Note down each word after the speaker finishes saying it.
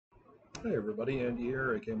Hey everybody, Andy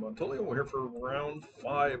here, aka Montolio. We're here for round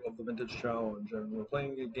 5 of the Vintage Challenge, and we're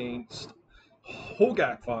playing against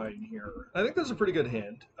Hogak Vine here. I think this is a pretty good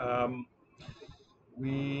hand.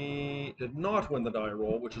 We did not win the die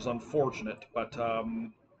roll, which is unfortunate, but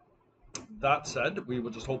that said, we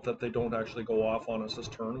would just hope that they don't actually go off on us this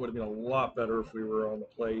turn. It would have been a lot better if we were on the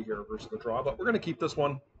play here versus the draw, but we're going to keep this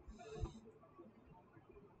one.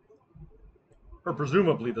 Or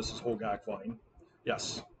presumably this is Hogak Vine.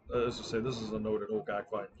 Yes, as I say, this is a noted Hogak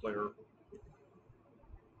Vine player.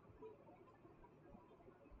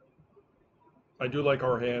 I do like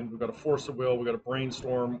our hand. We've got a Force of Will, we've got a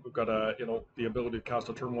Brainstorm, we've got the ability to cast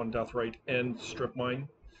a turn 1 Deathrite and Strip Mine.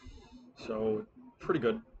 So pretty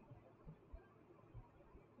good.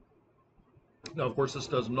 Now, of course, this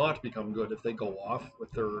does not become good if they go off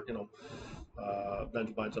with their,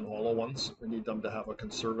 Vengevines and Hollow Ones. We need them to have a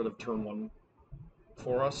conservative turn 1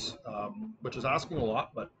 for us, which is asking a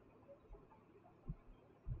lot, but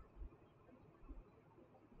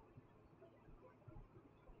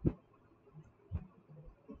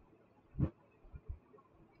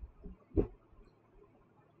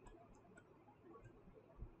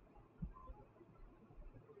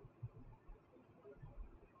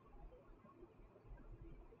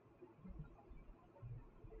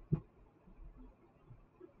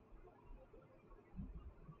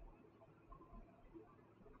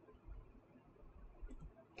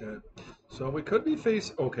okay. So we could be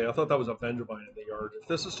face. Okay, I thought that was a Vengevine in the yard. If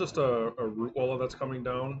this is just a Root Walla that's coming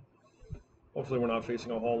down, hopefully we're not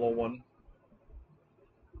facing a Hollow one.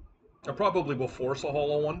 I probably will force a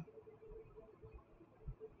Hollow one.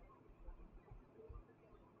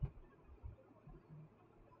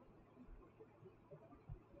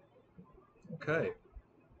 Okay.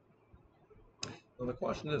 Now the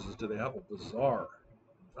question is do they have a Bazaar?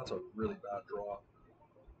 That's a really bad draw.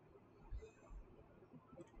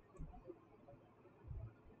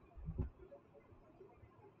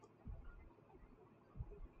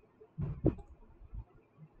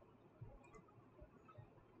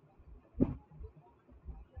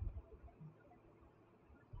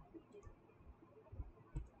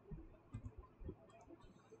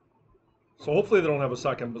 So hopefully they don't have a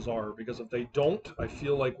second Bazaar, because if they don't, I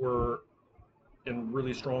feel like we're in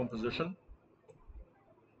really strong position.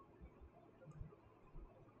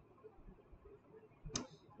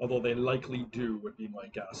 Although they likely do, would be my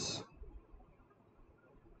guess.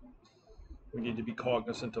 We need to be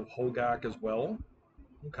cognizant of Hogak as well.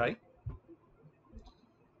 Okay.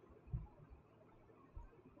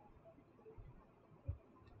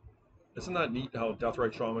 Isn't that neat how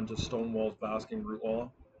Deathrite Shaman just stonewalls Basking Root Walla?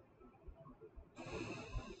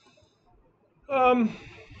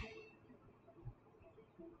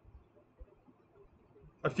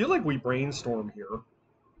 I feel like we brainstorm here.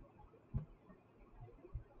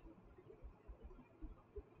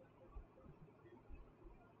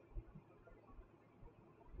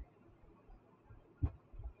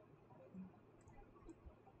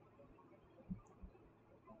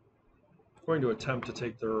 Going to attempt to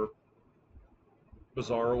take their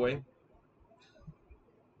Bazaar away.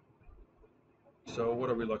 So what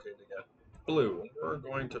are we looking to get? Blue. We're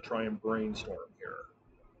going to try and brainstorm here.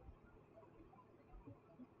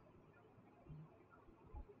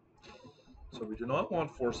 So we do not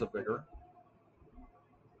want Force of Vigor.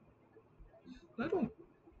 I don't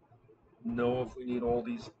know if we need all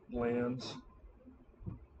these lands.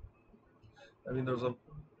 I mean, there's a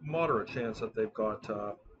moderate chance that they've got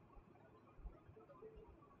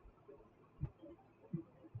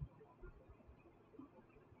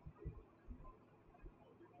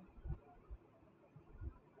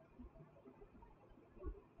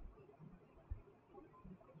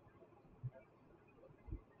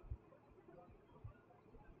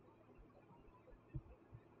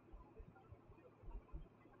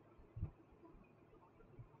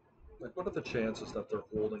like, what are the chances that they're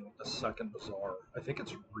holding a second Bazaar? I think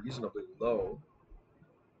it's reasonably low.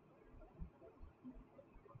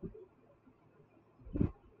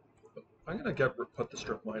 I'm gonna put the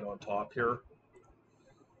Strip Mine on top here,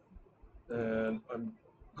 and I'm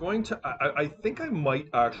going to. I think I might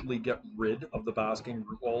actually get rid of the Basking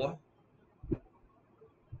Root Walla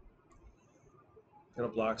in a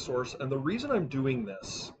black source, and the reason I'm doing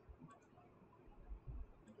this,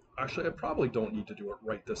 actually, I probably don't need to do it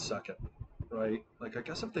right this second, right? Like, I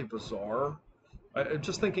guess if they Bazaar, I'm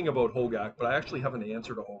just thinking about Hogak, but I actually have an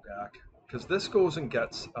answer to Hogak, because this goes and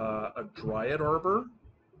gets a Dryad Arbor.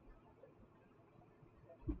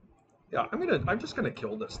 Yeah, I'm just gonna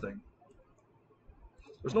kill this thing.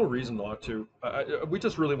 There's no reason not to. We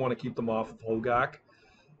just really want to keep them off of Hogak,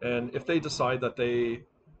 and if they decide that they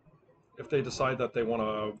want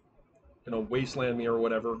to you know, wasteland me or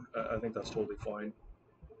whatever, I think that's totally fine.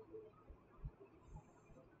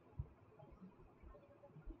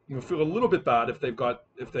 You feel a little bit bad if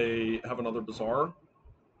they have another bazaar.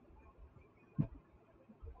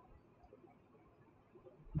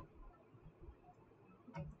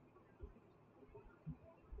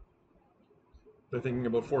 They're thinking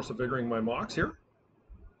about force of vigoring my mocks here.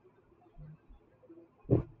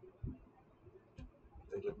 They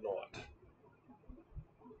did not.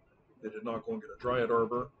 They did not go and get a Dryad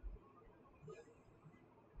Arbor.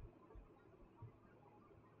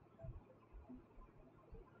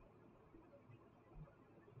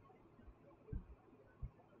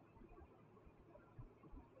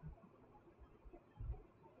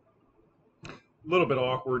 A little bit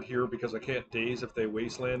awkward here because I can't daze if they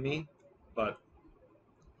wasteland me, but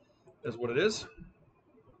is what it is.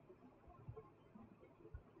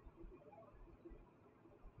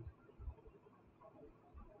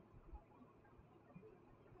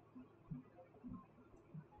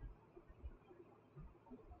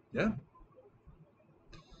 Yeah.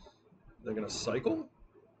 They're going to cycle.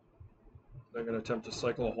 They're going to attempt to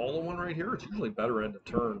cycle a hollow one right here. It's usually better end of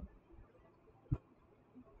turn.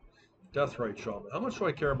 Deathrite Shaman. How much do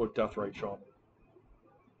I care about Deathrite Shaman?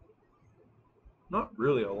 Not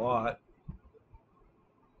really a lot.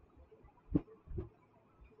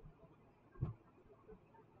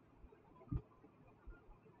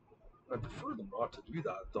 I prefer them not to do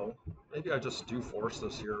that, though. Maybe I just do force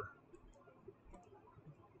this here.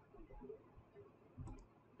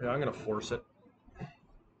 Yeah, I'm going to force it.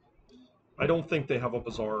 I don't think they have a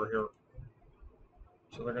bazaar here.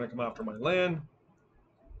 So they're going to come after my land.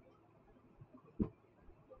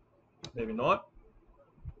 Maybe not.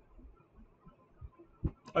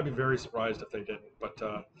 I'd be very surprised if they didn't,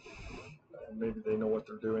 but maybe they know what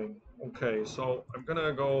they're doing. Okay, so I'm going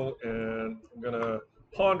to go and I'm going to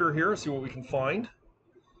ponder here, see what we can find.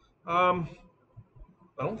 I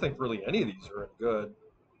don't think really any of these are any good.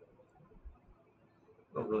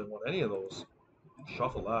 I don't really want any of those.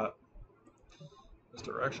 Shuffle that. This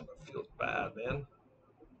direction feels bad, man.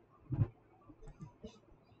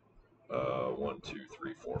 1, 2,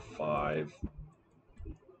 3, 4, 5.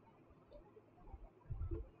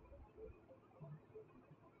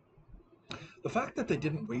 The fact that they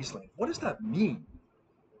didn't wasteland, what does that mean?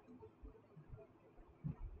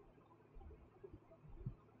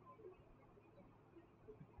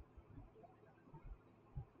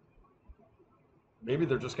 Maybe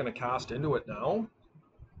they're just going to cast into it now.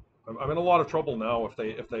 I'm in a lot of trouble now if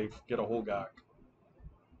they get a Hogak.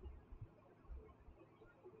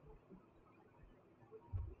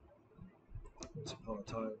 Once upon a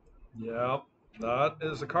time. Yeah, that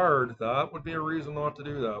is a card. That would be a reason not to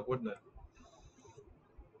do that, wouldn't it?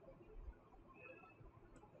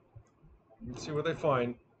 Let's see what they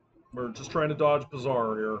find. We're just trying to dodge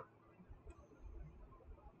Bazaar here.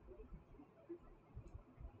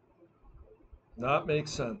 That makes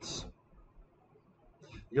sense.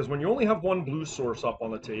 Because when you only have one blue source up on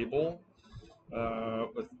the table,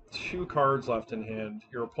 with 2 cards left in hand,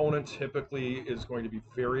 your opponent typically is going to be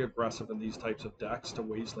very aggressive in these types of decks to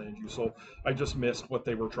wasteland you. So I just missed what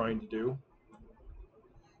they were trying to do.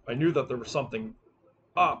 I knew that there was something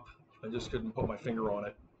up. I just couldn't put my finger on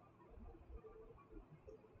it.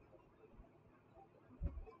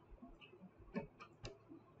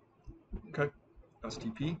 Okay,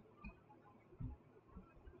 STP.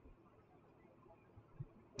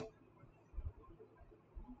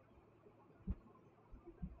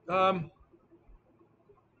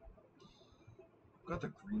 Got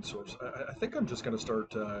the green source. I think I'm just going to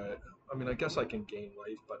start. I mean, I guess I can gain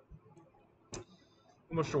life, but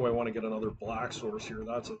how much do I want to get another black source here?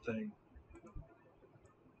 That's a thing.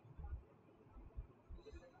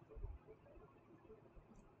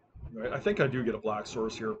 Right, I think I do get a black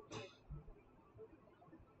source here.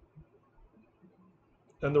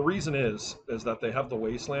 And the reason is that they have the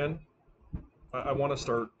wasteland. I want to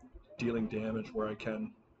start dealing damage where I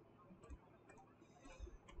can.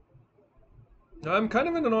 I'm kind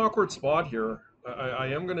of in an awkward spot here. I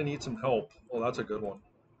am going to need some help. Well, that's a good one.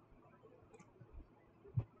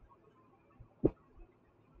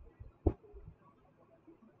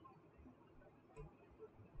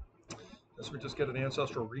 Guess we just get an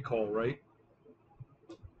Ancestral Recall, right?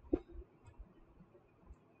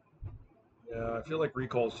 Yeah, I feel like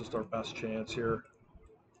Recall is just our best chance here.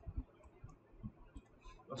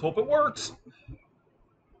 Let's hope it works.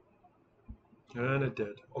 And it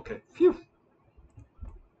did. Okay, phew.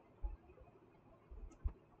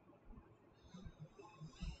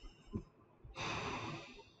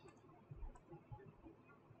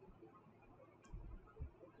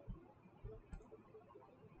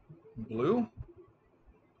 Blue?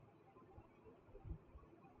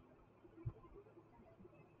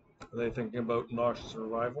 Are they thinking about Noxious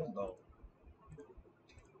Revival? No.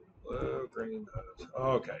 Blue, green,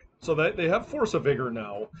 okay. So they have Force of Vigor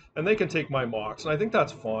now, and they can take my Mox, and I think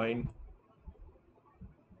that's fine.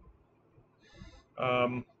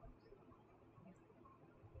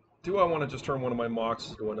 Do I want to just turn one of my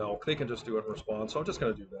Moxes into an Elk? They can just do it in response, so I'm just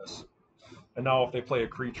going to do this. And now if they play a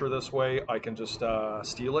creature this way, I can just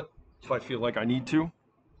steal it if I feel like I need to.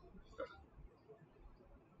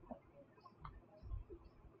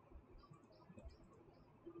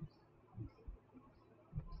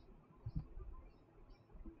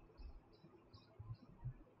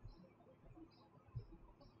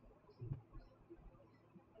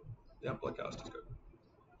 Yeah, Bloodcast is good.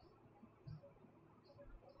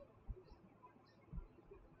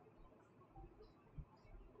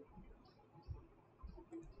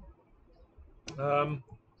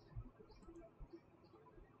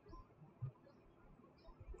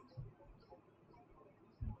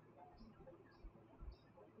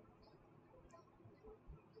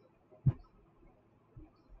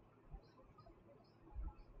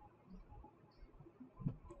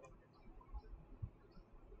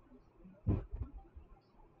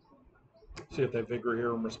 See if they Vigor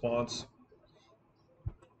here in response.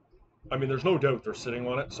 I mean, there's no doubt they're sitting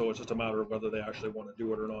on it, so it's just a matter of whether they actually want to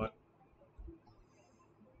do it or not.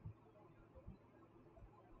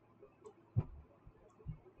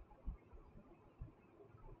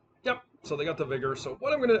 Yep, so they got the Vigor. So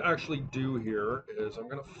what I'm going to actually do here is I'm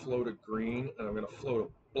going to float a green and I'm going to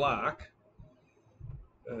float a black.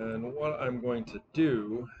 And what I'm going to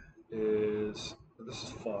do is, this is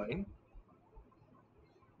fine.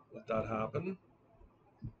 Let that happen.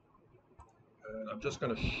 And I'm just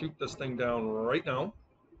going to shoot this thing down right now.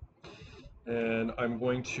 And I'm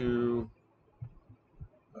going to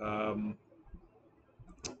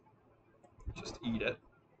just eat it.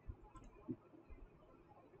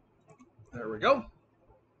 There we go.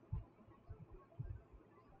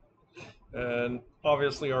 And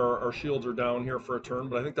obviously our shields are down here for a turn,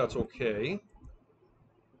 but I think that's okay.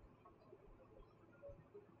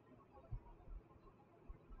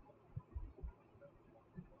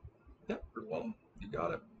 Yep, well, you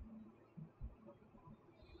got it.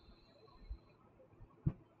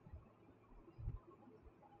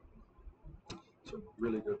 It's a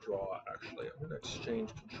really good draw, actually. I'm going to exchange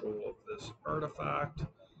control of this artifact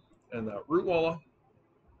and that Root Walla.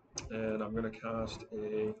 And I'm going to cast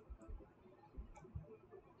a...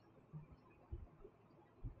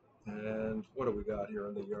 And what do we got here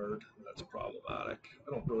in the yard? That's problematic.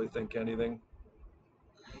 I don't really think anything.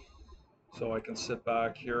 So I can sit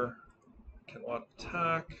back here. Cannot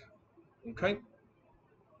attack. Okay.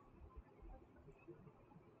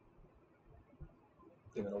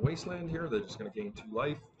 They're going to Wasteland here. They're just going to gain 2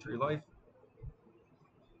 life, 3 life.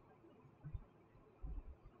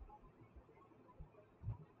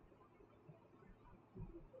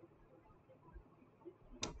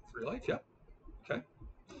 3 life, yeah. Okay.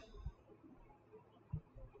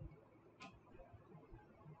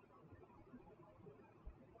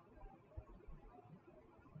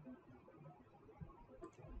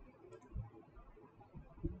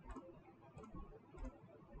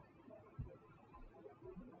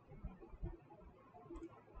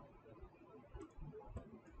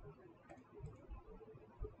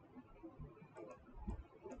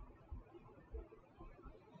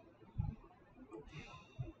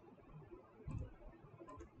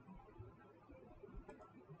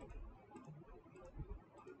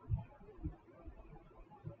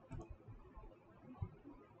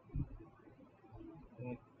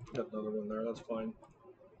 Got another one there, that's fine.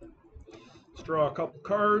 Let's draw a couple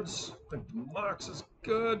cards. I think the Mox is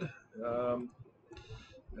good. And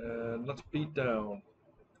let's beat down.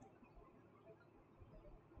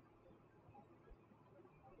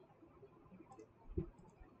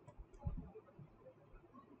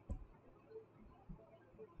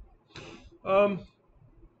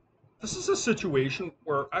 This is a situation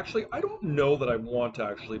where actually I don't know that I want to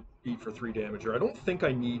actually beat for 3 damage here. I don't think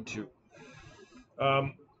I need to.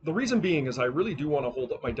 The reason being is I really do want to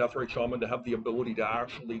hold up my Deathrite Shaman to have the ability to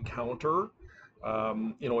actually counter.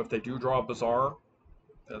 If they do draw a Bazaar,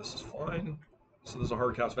 yeah, this is fine. So there's a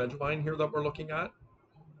Hardcast Vengevine here that we're looking at.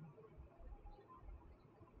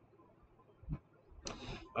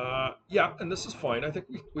 Yeah, and this is fine. I think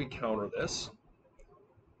we counter this.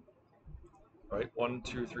 Right, 1,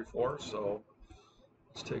 2, 3, 4. So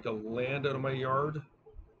let's take a land out of my yard.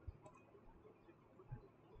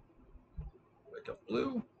 Make a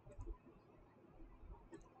blue.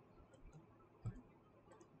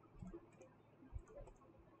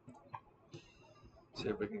 See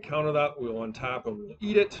if we can counter that. We'll untap and we'll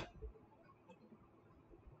eat it.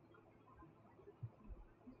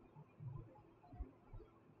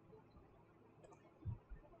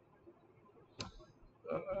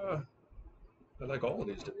 I like all of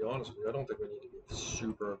these, to be honest with you. I don't think we need to be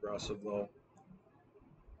super aggressive, though.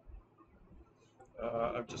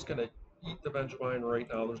 I'm just going to eat the Vengevine right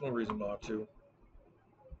now. There's no reason not to.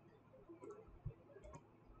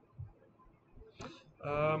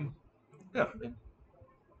 Yeah, I mean,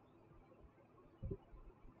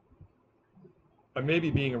 I may be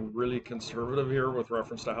being really conservative here with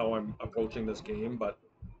reference to how I'm approaching this game, but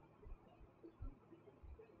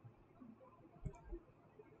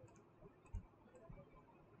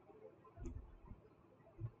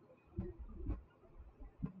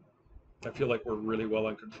I feel like we're really well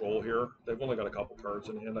in control here. They've only got a couple cards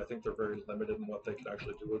in hand. I think they're very limited in what they can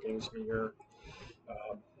actually do against me here.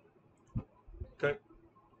 Um, okay.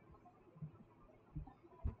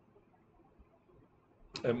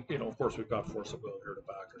 And, you know, of course, we've got Force of Will here to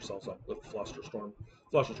back ourselves up with Flusterstorm.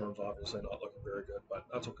 Flusterstorm's obviously not looking very good, but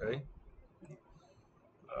that's okay.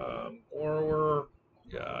 Or we're,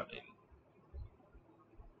 yeah, I mean,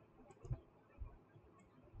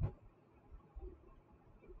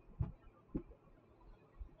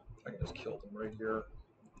 I can just kill them right here.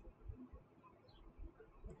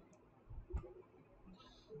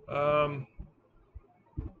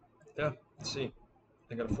 Yeah, let's see.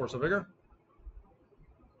 They got a Force of Vigor.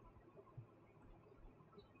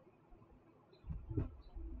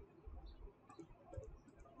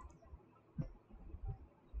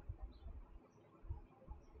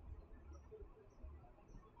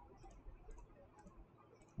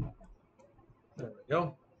 There we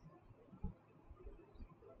go.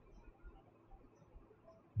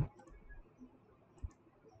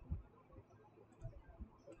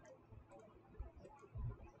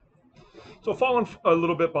 So falling a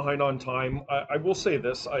little bit behind on time. I will say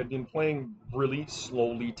this: I've been playing really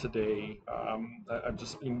slowly today. I've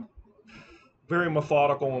just been very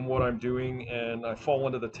methodical in what I'm doing, and I fall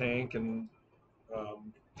into the tank, and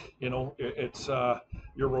um, you know, it's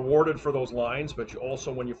you're rewarded for those lines, but you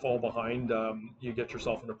also, when you fall behind, you get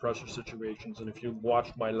yourself into pressure situations. And if you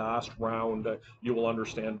watched my last round, you will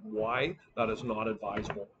understand why that is not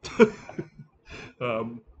advisable.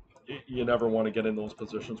 um, you never want to get in those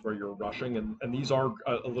positions where you're rushing, and these are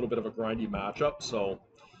a little bit of a grindy matchup. So,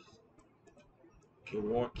 okay, we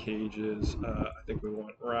want cages. I think we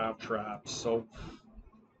want wrap traps. So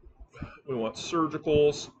we want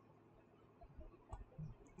surgicals.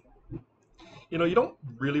 You know, you don't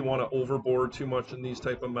really want to overboard too much in these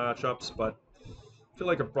type of matchups, but I feel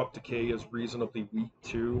like Abrupt Decay is reasonably weak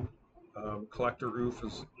too. Collector Roof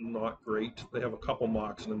is not great. They have a couple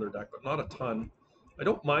Moxen in their deck, but not a ton. I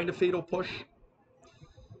don't mind a Fatal Push. I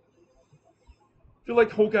feel like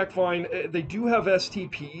Hogak Vine, they do have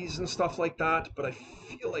STPs and stuff like that, but I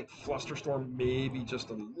feel like Flusterstorm may be just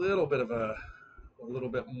a little bit of a little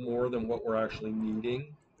bit more than what we're actually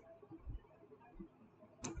needing.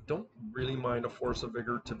 Don't really mind a Force of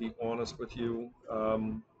Vigor, to be honest with you.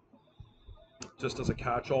 Just as a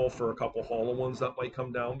catch-all for a couple hollow ones that might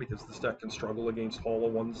come down, because this deck can struggle against hollow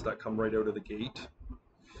ones that come right out of the gate.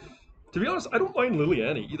 To be honest, I don't mind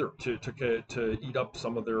Liliana either to eat up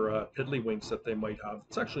some of their Piddlywinks that they might have.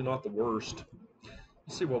 It's actually not the worst.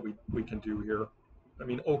 Let's see what we can do here. I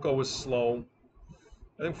mean, Oko is slow.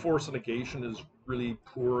 I think Force of Negation is really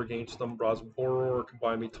poor against them. Brosboror can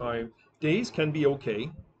buy me time. Daze can be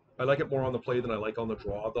okay. I like it more on the play than I like on the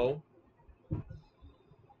draw, though.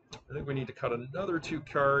 I think we need to cut another 2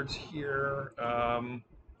 cards here. I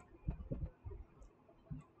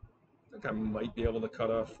think I might be able to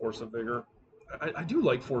cut a Force of Vigor. I do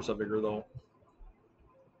like Force of Vigor, though.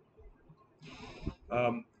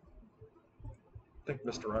 I think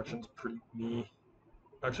Misdirection's pretty me.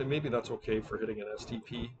 Actually, maybe that's okay for hitting an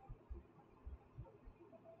STP.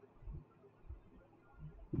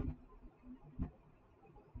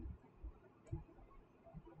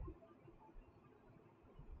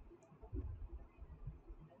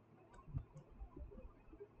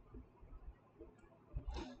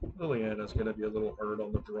 Liliana's going to be a little hard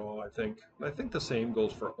on the draw, I think. I think the same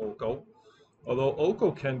goes for Oko. Although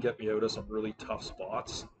Oko can get me out of some really tough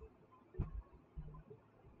spots.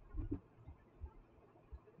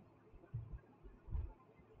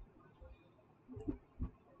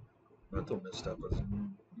 Mental Misstep is,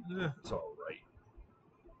 it's all right.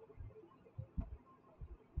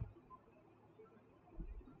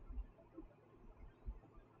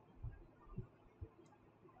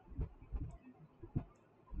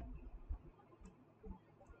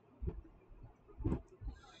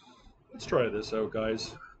 Let's try this out,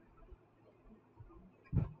 guys.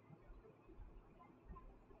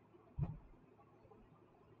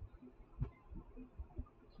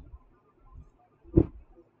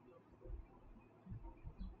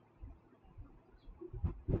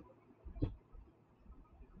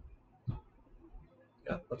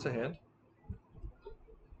 that's a hand.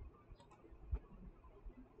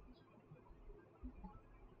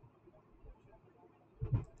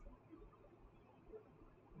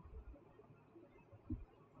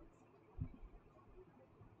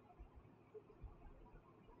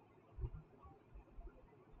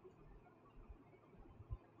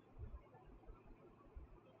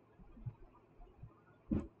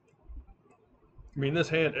 I mean, this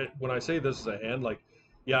hand, when I say this is a hand, like,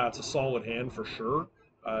 yeah, it's a solid hand for sure.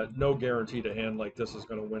 No guarantee a hand like this is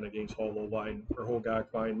going to win against Hollow Vine or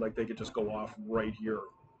Hogak Vine. Like, they could just go off right here.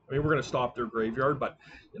 I mean, we're going to stop their graveyard, but,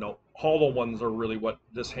 you know, hollow ones are really what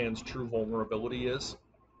this hand's true vulnerability is.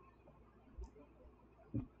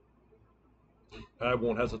 And I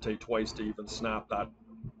won't hesitate twice to even snap that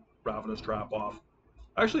Ravenous Trap off.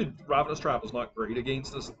 Actually, Ravenous Trap is not great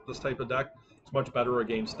against this type of deck. It's much better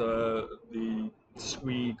against the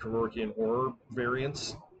Squee, Kevorkian Horror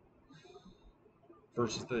variants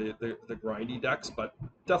versus the grindy decks. But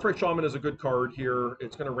Deathrite Shaman is a good card here.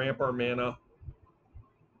 It's going to ramp our mana.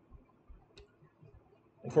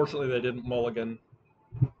 Unfortunately, they didn't mulligan.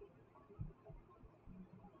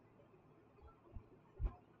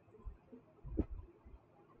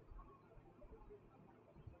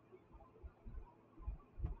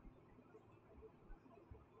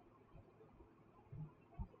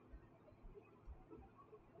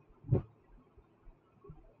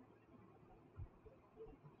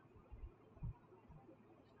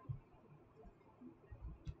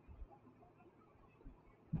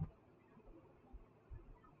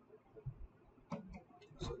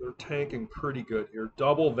 So they're tanking pretty good here.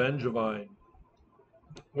 Double Vengevine.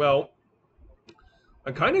 Well,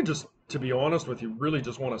 I kind of just, to be honest with you, really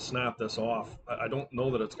just want to snap this off. I don't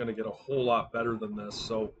know that it's going to get a whole lot better than this.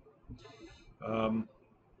 So um,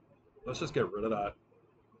 let's just get rid of that.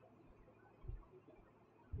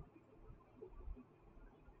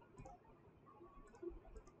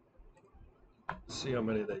 See how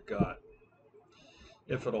many they got,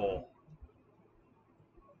 if at all.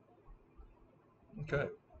 Okay.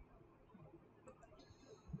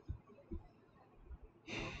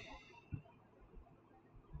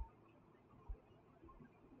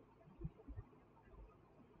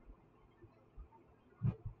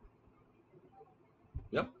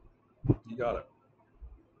 Yep, you got it.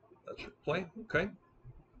 That's your play. Okay.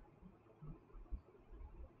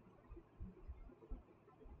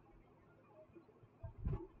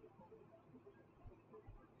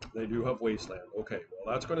 They do have Wasteland. Okay,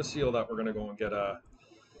 well that's going to seal that. We're going to go and get a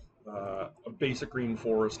basic green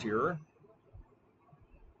forest here.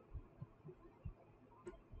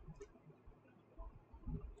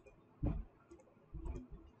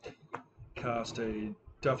 Cast a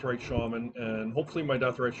Deathrite Shaman, and hopefully my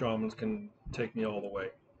Deathrite Shamans can take me all the way.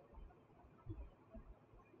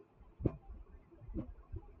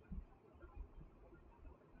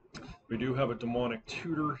 We do have a Demonic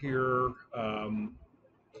Tutor here.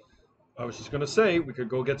 I was just going to say we could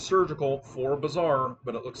go get Surgical for Bazaar,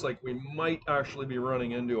 but it looks like we might actually be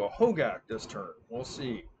running into a Hogak this turn. We'll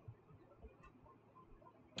see.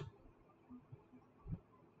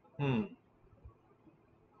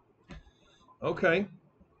 Okay.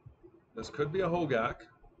 This could be a Hogak.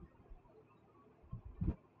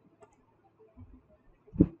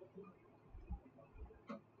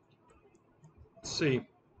 Let's see.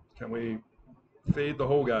 Can we fade the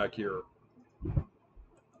Hogak here?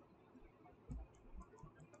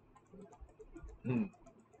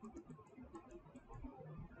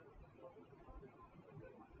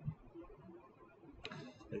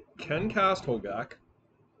 It can cast Hogak.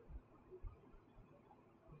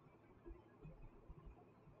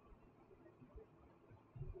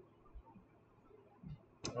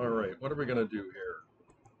 All right, what are we going to do here?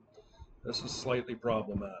 This is slightly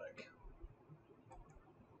problematic.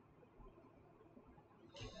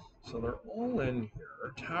 So they're all in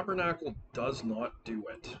here. Tabernacle does not do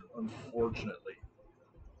it, unfortunately.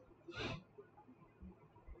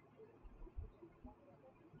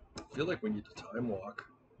 I feel like we need to time walk.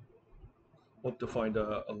 Hope to find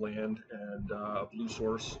a land and a blue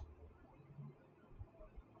source.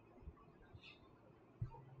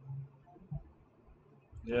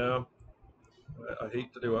 Yeah, I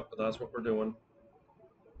hate to do it, but that's what we're doing.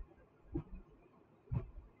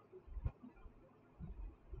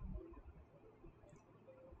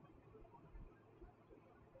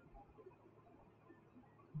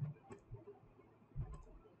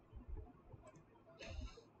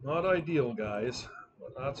 Not ideal, guys,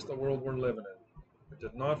 but that's the world we're living in. We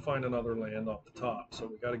did not find another land off the top, so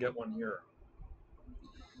we got to get one here.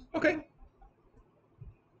 Okay.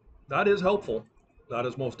 That is helpful. That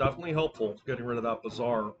is most definitely helpful, getting rid of that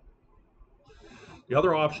Bazaar. The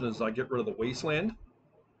other option is I get rid of the Wasteland.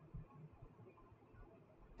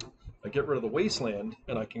 I get rid of the Wasteland,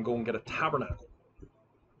 and I can go and get a Tabernacle.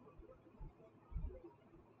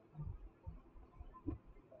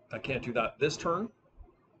 I can't do that this turn.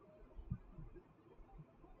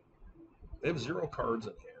 They have 0 cards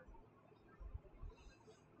in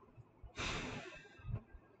here.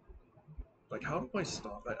 Like, how do I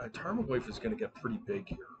stop? Tarmogoyf is going to get pretty big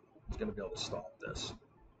here. It's going to be able to stop this.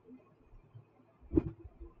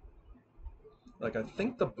 Like, I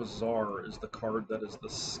think the Bazaar is the card that is the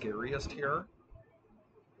scariest here.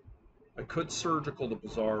 I could Surgical the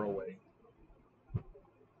Bazaar away.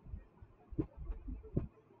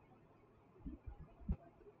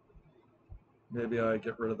 Maybe I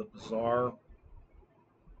get rid of the Bazaar.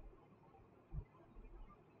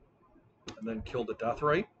 And then kill the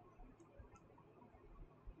Deathrite.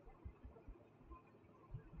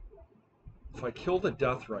 If I kill the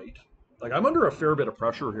Deathrite, like, I'm under a fair bit of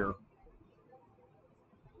pressure here.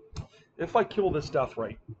 If I kill this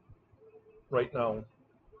Deathrite right now,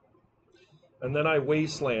 and then I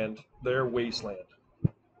Wasteland their Wasteland,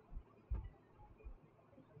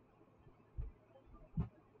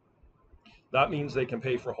 that means they can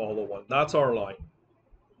pay for Hollow One. That's our line.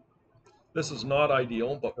 This is not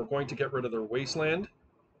ideal, but we're going to get rid of their Wasteland.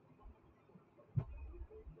 I'm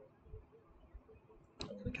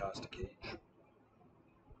going to cast a Cage.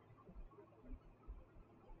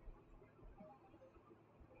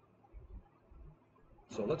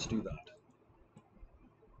 So let's do that.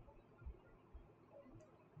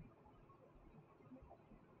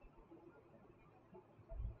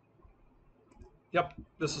 Yep,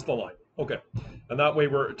 this is the line. Okay, and that way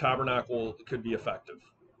Tabernacle could be effective.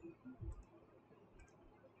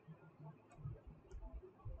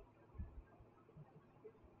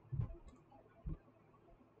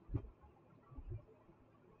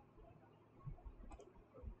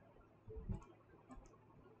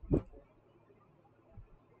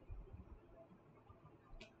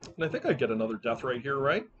 And I think I get another Deathrite here,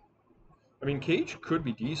 right? I mean, Cage could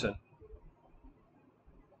be decent.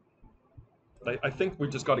 I think we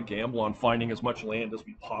just got to gamble on finding as much land as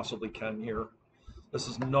we possibly can here. This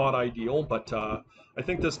is not ideal, but I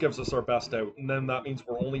think this gives us our best out. And then that means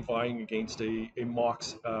we're only vying against a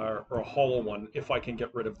Mox or a Hollow One if I can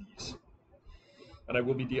get rid of these. And I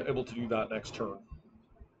will be able to do that next turn.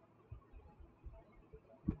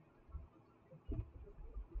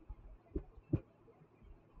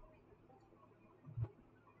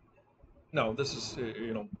 Now, this is,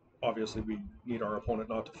 obviously we need our opponent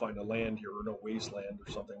not to find a land here or no Wasteland or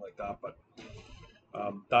something like that, but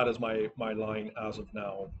that is my line as of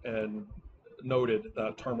now. And noted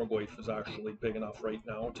that Tarmogoyf is actually big enough right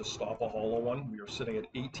now to stop a Hollow One. We are sitting at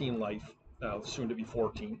 18 life, soon to be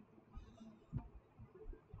 14.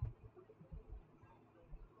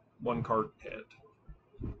 1 card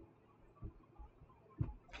hand.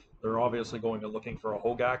 They're obviously going and looking for a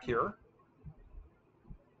Hogak here.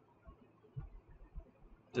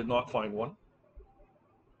 Did not find one.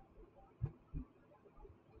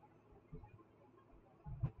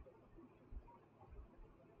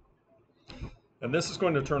 And this is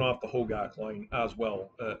going to turn off the Hogak line as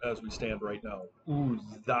well, as we stand right now. Ooh,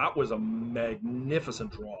 that was a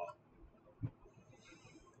magnificent draw.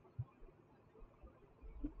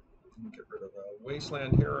 Get rid of the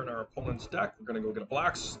Wasteland here in our opponent's deck. We're going to go get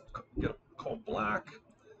a called black.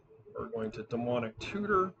 We're going to Demonic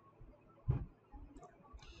Tutor.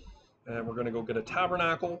 And we're going to go get a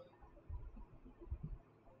Tabernacle.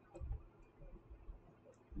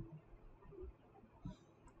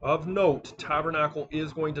 Of note, Tabernacle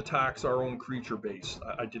is going to tax our own creature base.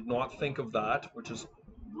 I did not think of that, which is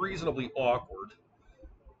reasonably awkward.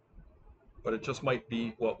 But it just might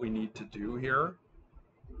be what we need to do here.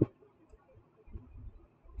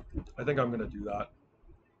 I think I'm going to do that.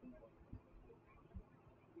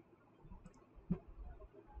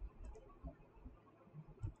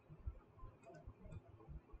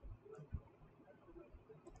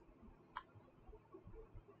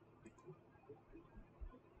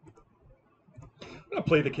 I'm going to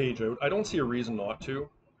play the Cage out. I don't see a reason not to.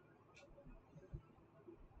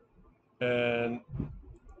 And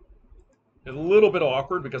a little bit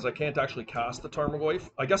awkward because I can't actually cast the Tarmogoyf.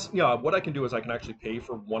 I guess, yeah, what I can do is I can actually pay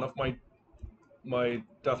for one of my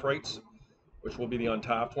Deathrites, which will be the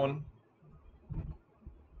untapped one.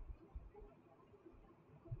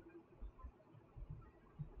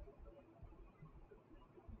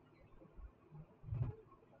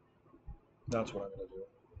 That's what I'm going to do.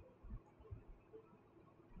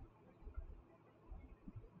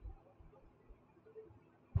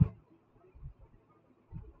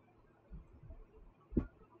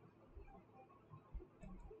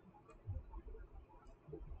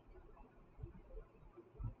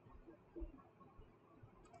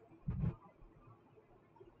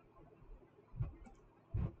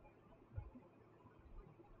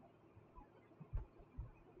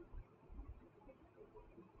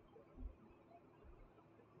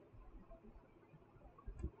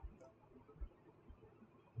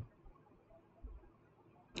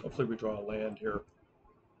 Hopefully we draw a land here.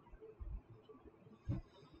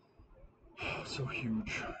 So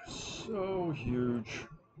huge. So huge.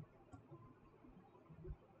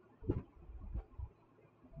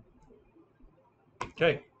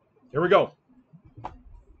 Okay, here we go.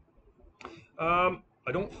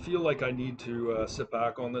 I don't feel like I need to sit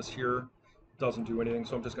back on this here. Doesn't do anything,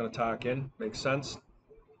 so I'm just going to tack in. Makes sense.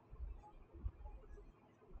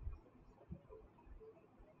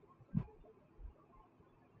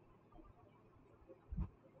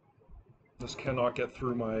 This cannot get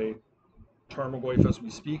through my Tarmogoyf as we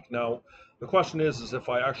speak. Now, the question is if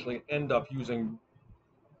I actually end up using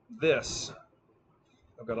this,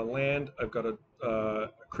 I've got a land, I've got a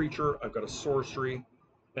creature, I've got a sorcery,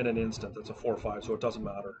 and an instant. It's a 4/5, so it doesn't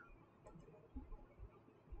matter.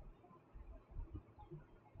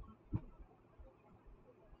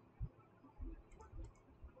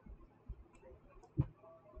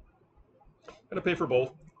 Gonna pay for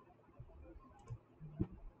both.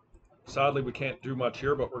 Sadly, we can't do much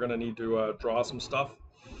here, but we're gonna need to draw some stuff.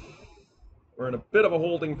 We're in a bit of a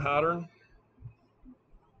holding pattern.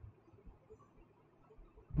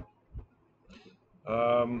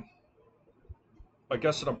 I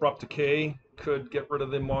guess an Abrupt Decay could get rid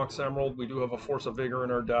of the Mox Emerald. We do have a Force of Vigor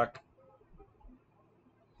in our deck.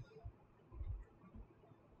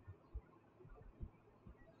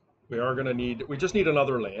 We are gonna need. We just need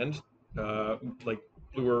another land, like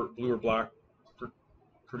blue or black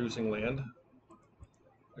producing land,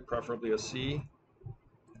 like preferably a sea.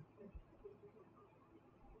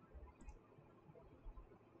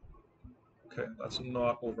 Okay, that's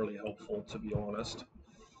not overly helpful, to be honest.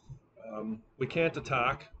 We can't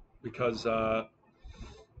attack because we're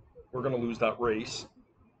going to lose that race.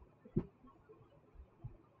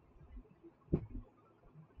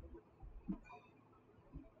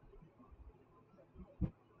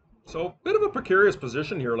 So, bit of a precarious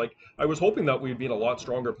position here. Like, I was hoping that we'd be in a lot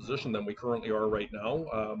stronger position than we currently are right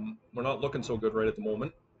now. We're not looking so good right at the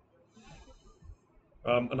moment.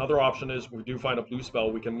 Another option is if we do find a blue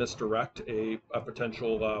spell, we can misdirect a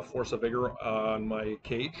potential Force of Vigor on my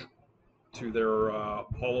cage to their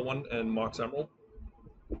Hollow One and Mox Emerald.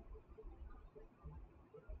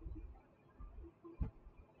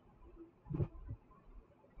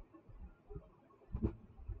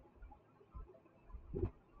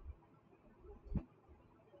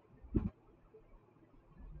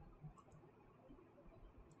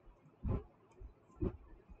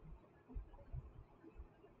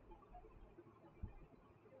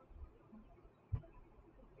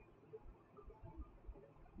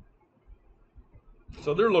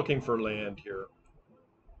 So they're looking for land here.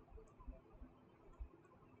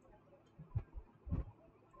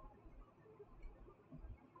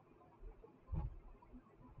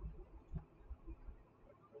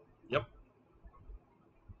 Yep.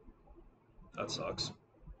 That sucks.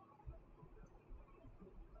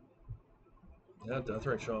 Yeah,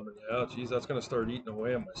 Deathrite Shaman. Yeah, geez, that's going to start eating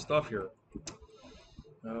away at my stuff here.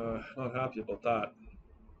 Not happy about that.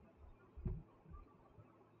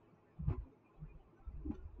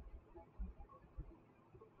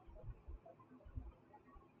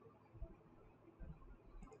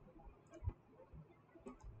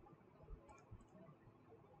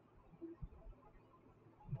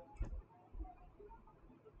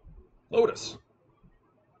 Lotus.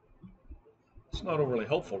 It's not overly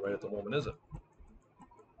helpful right at the moment, is it?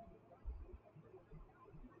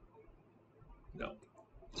 No,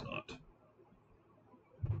 it's not.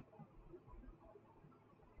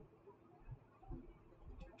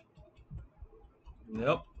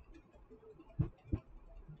 Yep.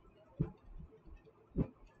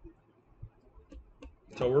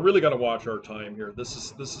 So we're really got to watch our time here. This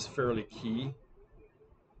is fairly key.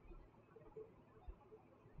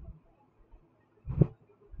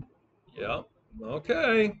 Yeah.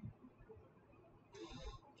 Okay.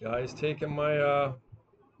 Guy's taking my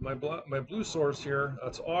my blue source here.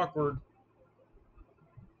 That's awkward.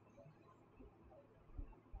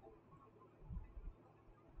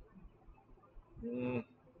 Mm.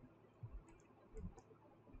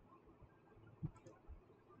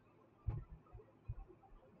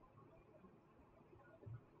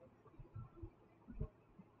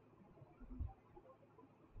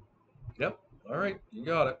 Yep. All right. You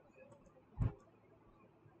got it.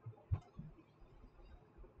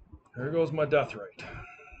 There goes my Deathrite.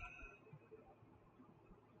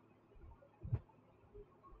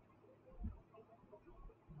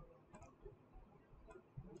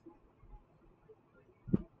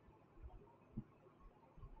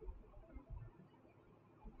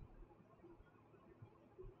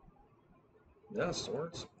 Yeah,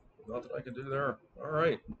 swords. Nothing I can do there. All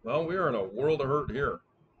right. Well, we are in a world of hurt here.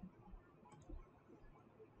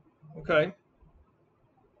 Okay.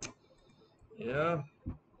 Yeah.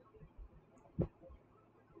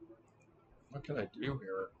 What can I do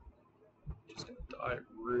here? Just gonna die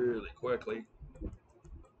really quickly.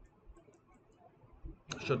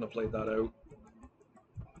 Shouldn't have played that out.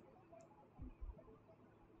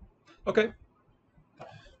 Okay.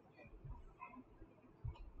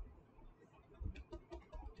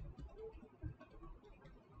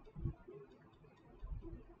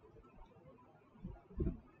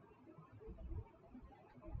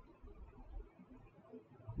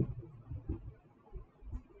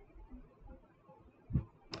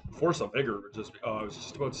 Force of Vigor would just be, I was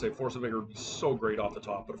just about to say Force of Vigor would be so great off the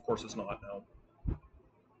top, but of course it's not now.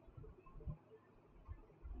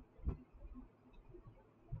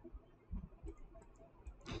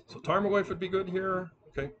 So Tarmogoyf would be good here.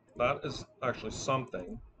 Okay, that is actually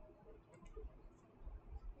something.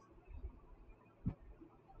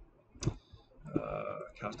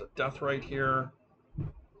 Cast a Deathrite here.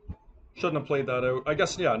 Shouldn't have played that out. I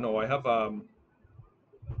guess, yeah, no, I have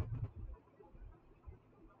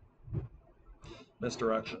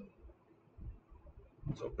Misdirection.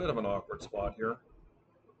 So a bit of an awkward spot here.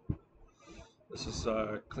 This is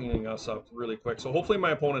cleaning us up really quick. So hopefully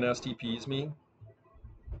my opponent STPs me.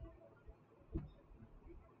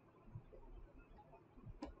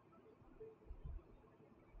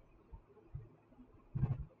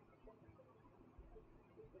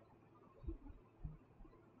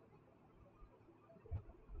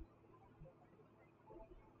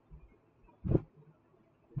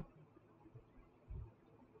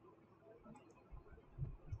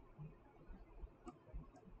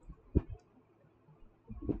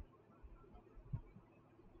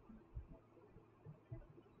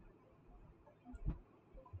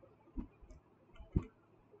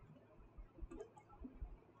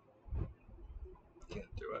 Can't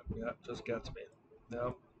do it. Yeah, just gets me.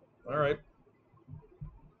 No. All right.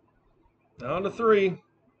 Down to 3.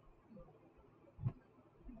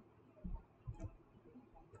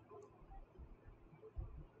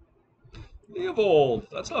 Leovold.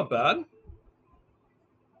 That's not bad.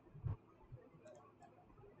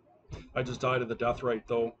 I just died of the Deathrite,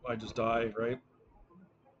 though. I just died, right?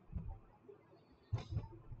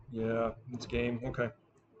 Yeah, it's game. Okay.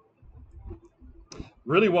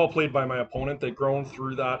 Really well played by my opponent. They've grown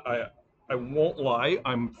through that. I won't lie.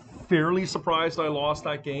 I'm fairly surprised I lost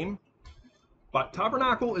that game. But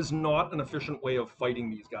Tabernacle is not an efficient way of fighting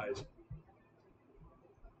these guys.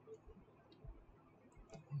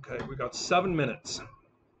 Okay, we got 7 minutes.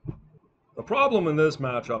 The problem in this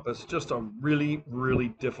matchup is just a really, really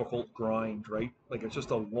difficult grind, right? Like, it's just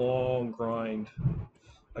a long grind.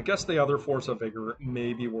 I guess the other Force of Vigor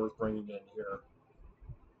may be worth bringing in here.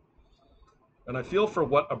 And I feel for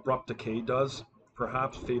what Abrupt Decay does,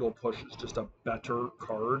 perhaps Fatal Push is just a better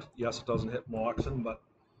card. Yes, it doesn't hit Moxen, but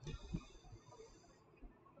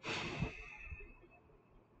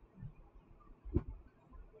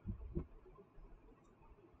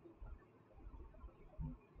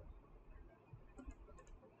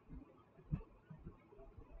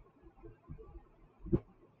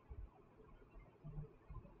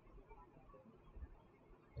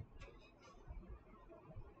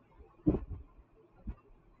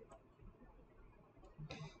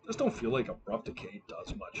just don't feel like Abrupt Decay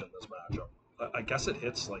does much in this matchup. I guess it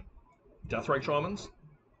hits like Deathrite Shamans,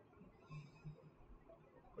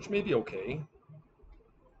 which may be okay.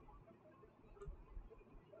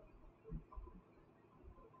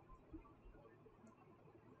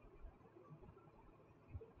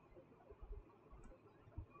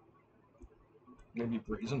 Maybe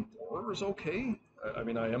Brazen Boar is okay. I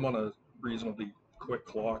mean, I am on a reasonably quick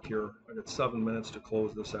clock here. I got 7 minutes to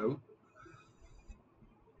close this out.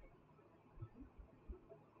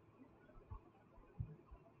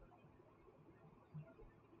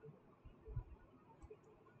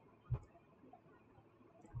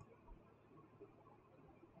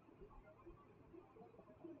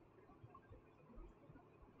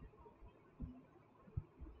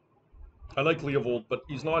 I like Leovold, but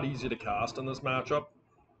he's not easy to cast in this matchup.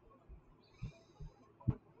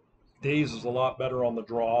 Daze is a lot better on the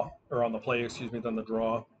draw, or on the play, excuse me, than the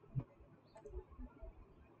draw.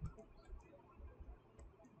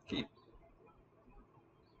 Keep.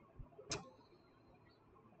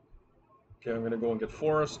 Okay, I'm going to go and get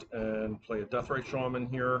Forest and play a Deathrite Shaman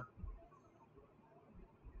here.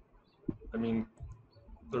 I mean,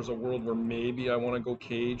 there's a world where maybe I want to go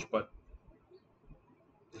Cage, but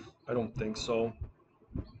I don't think so.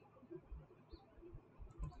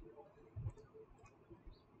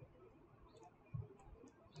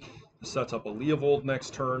 This sets up a Leovold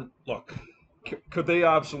next turn. Look, Could they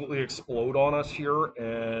absolutely explode on us here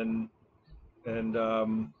and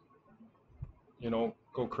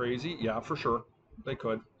go crazy? Yeah, for sure. They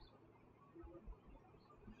could.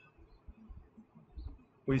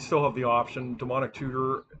 We still have the option, demonic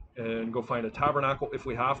tutor, and go find a tabernacle if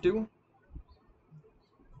we have to.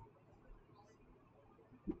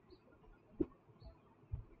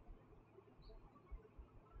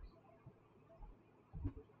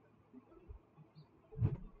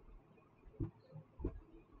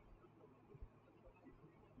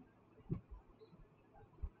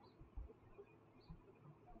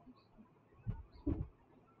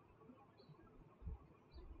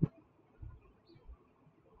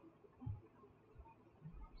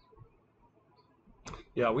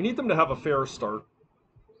 Yeah, we need them to have a fair start,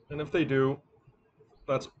 and if they do,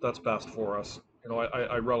 that's best for us.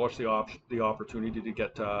 I relish the opportunity to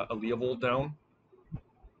get a Leovold down.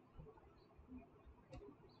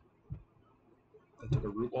 I took a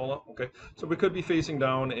root wall up. Okay, so we could be facing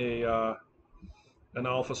down an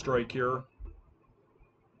Alpha Strike here.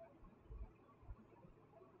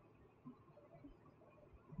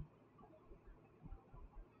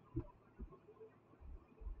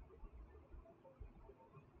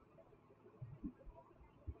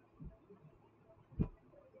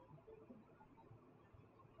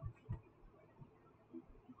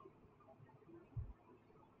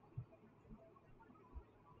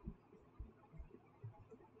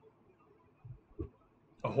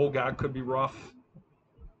 A Hogak could be rough.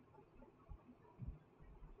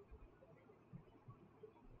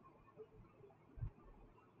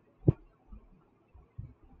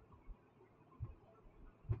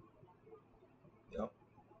 Yep.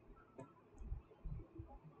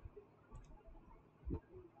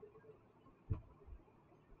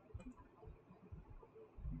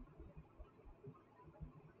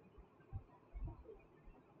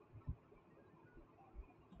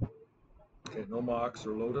 Okay, no Mox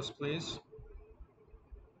or Lotus, please.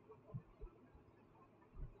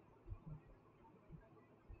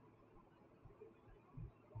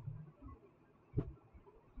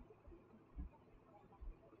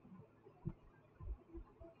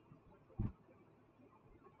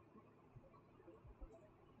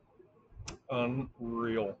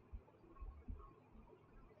 Unreal.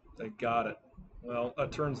 They got it. Well,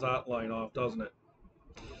 that turns that line off, doesn't it?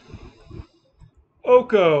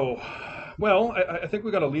 Oko. Well, I think we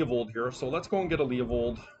got a Leovold here, so let's go and get a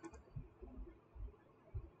Leovold.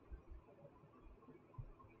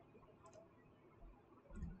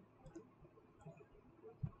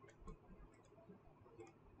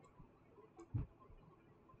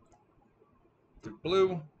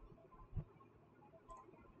 Blue.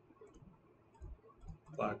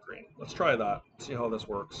 Black, green. Let's try that. See how this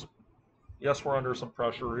works. Yes, we're under some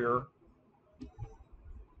pressure here.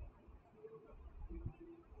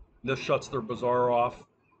 This shuts their Bazaar off,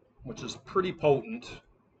 which is pretty potent.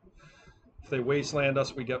 If they wasteland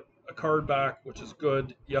us, we get a card back, which is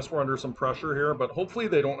good. Yes, we're under some pressure here, but hopefully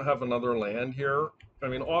they don't have another land here. I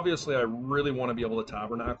mean, obviously, I really want to be able to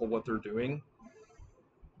tabernacle what they're doing.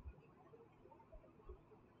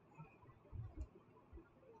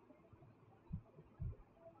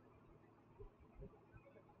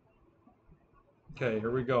 Okay,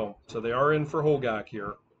 here we go. So they are in for Hogak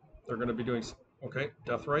here. They're going to be doing... Okay,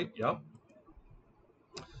 Deathrite, yep.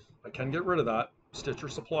 I can get rid of that. Stitcher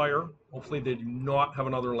Supplier. Hopefully they do not have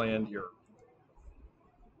another land here.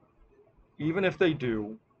 Even if they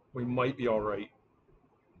do, we might be all right.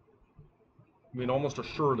 I mean, almost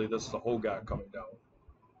assuredly this is a Hogak coming down.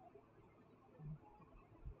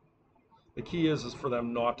 The key is for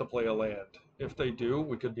them not to play a land. If they do,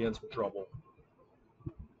 we could be in some trouble.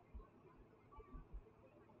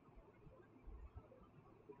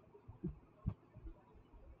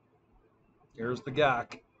 Here's the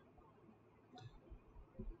Gak.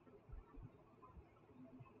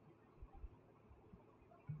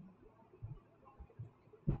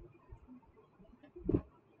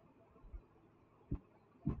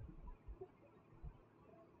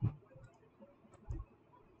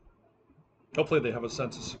 Hopefully they have a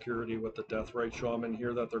sense of security with the Deathrite Shaman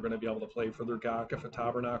here that they're going to be able to play for their Gak if a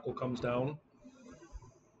Tabernacle comes down.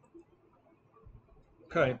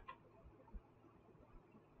 Okay.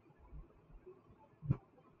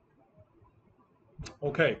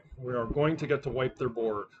 Okay, we are going to get to wipe their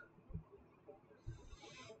board.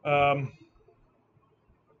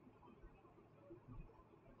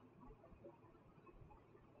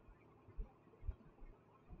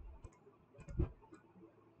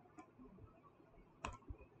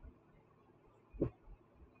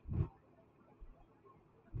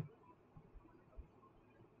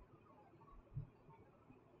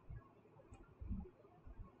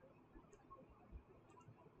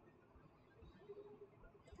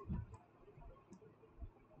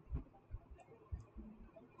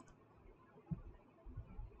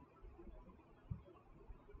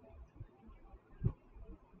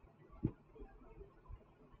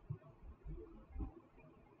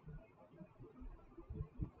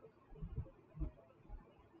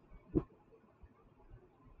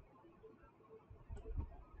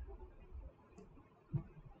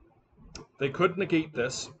 They could negate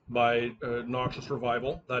this by Noxious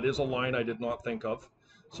Revival. That is a line I did not think of.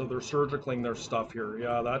 So they're surgicaling their stuff here.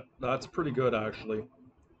 Yeah, that's pretty good actually.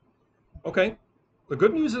 Okay. The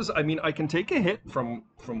good news is, I mean, I can take a hit from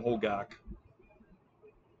Hogak.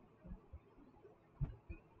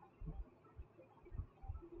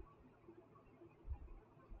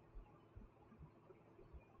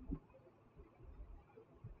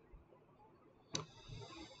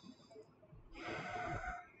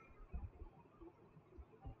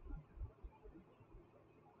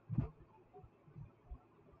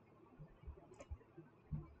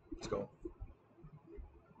 Let's go.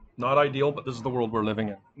 Not ideal, but this is the world we're living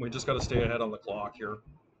in. We just got to stay ahead on the clock here.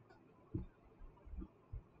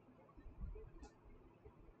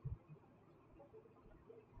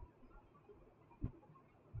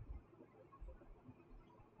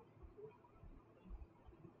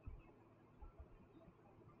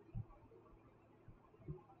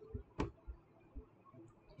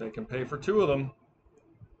 They can pay for two of them.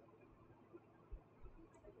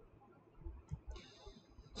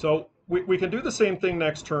 So we can do the same thing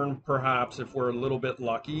next turn, perhaps, if we're a little bit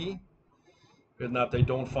lucky in that they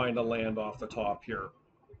don't find a land off the top here.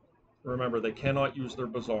 Remember, they cannot use their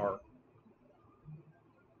Bazaar.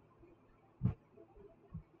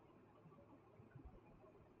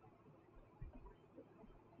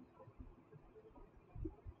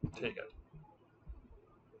 Take it.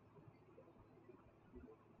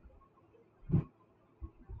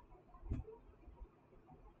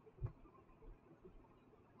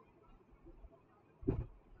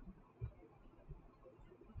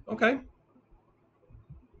 Okay.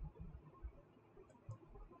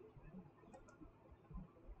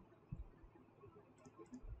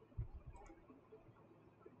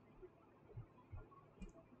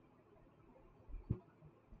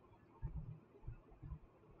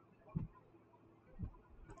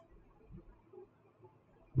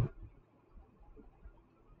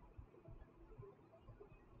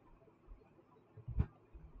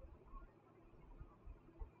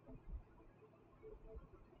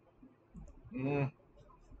 Mm,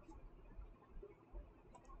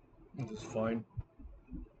 this is fine.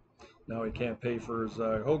 Now he can't pay for his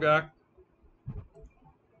Hogak.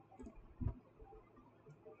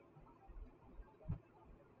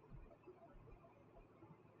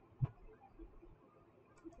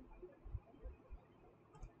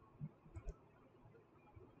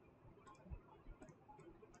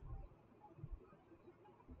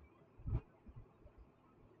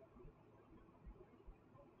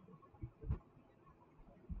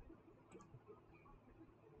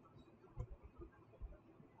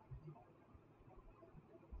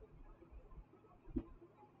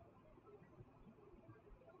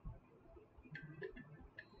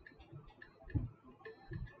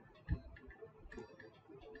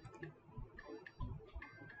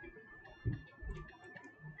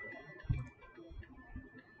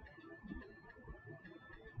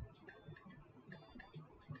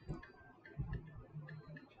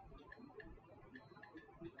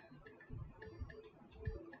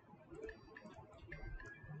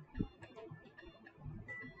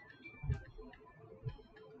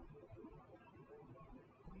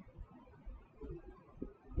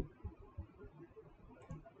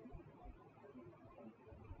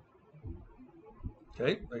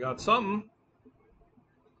 Okay, I got something.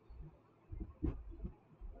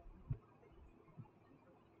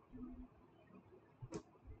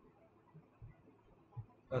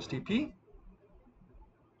 STP.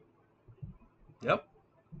 Yep.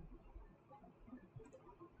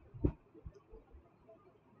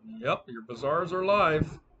 Yep, your Bazaars are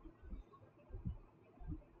live.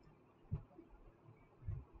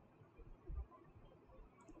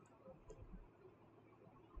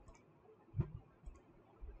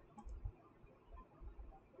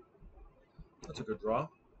 That's a good draw.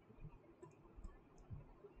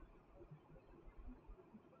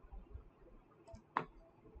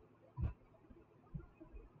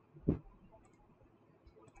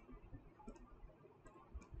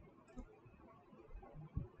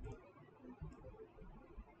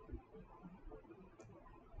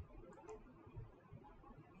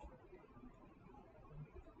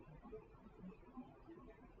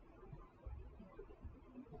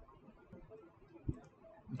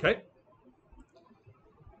 Okay.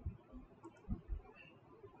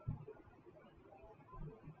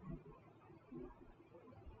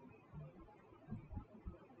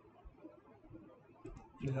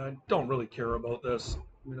 Yeah, I don't really care about this.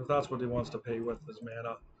 I mean, if that's what he wants to pay with his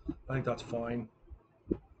mana, I think that's fine.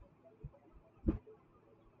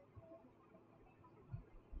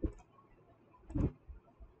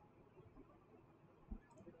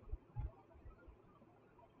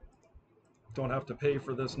 Don't have to pay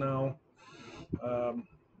for this now. Um,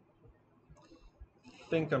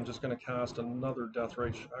 think I'm just going to cast another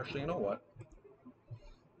Deathrite. Actually, you know what?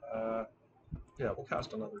 Uh, yeah, we'll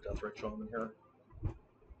cast another Deathrite Shaman here.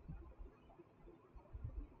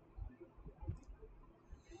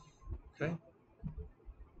 Okay.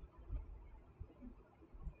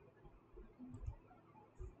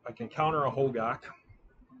 I can counter a Hogak.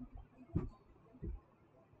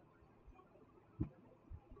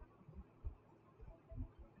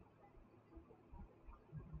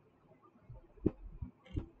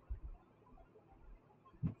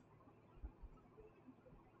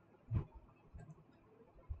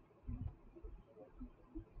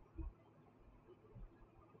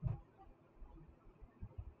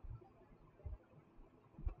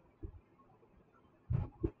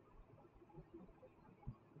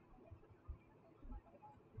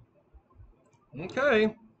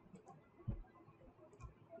 Okay.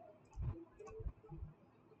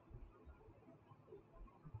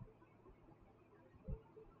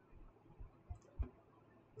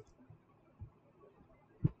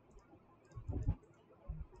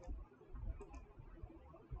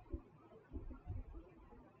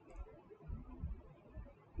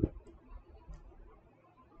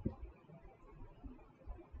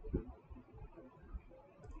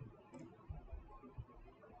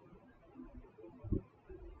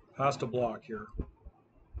 Has to block here.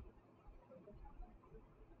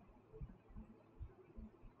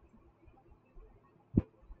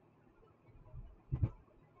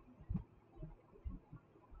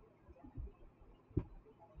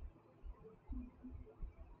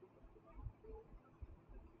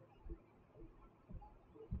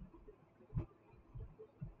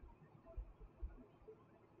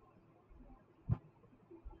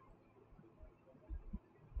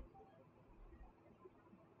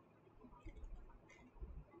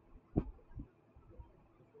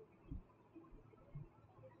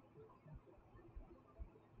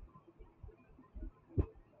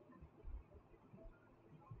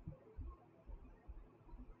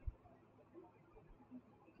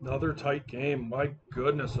 Another tight game. My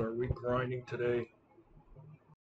goodness, are we grinding today?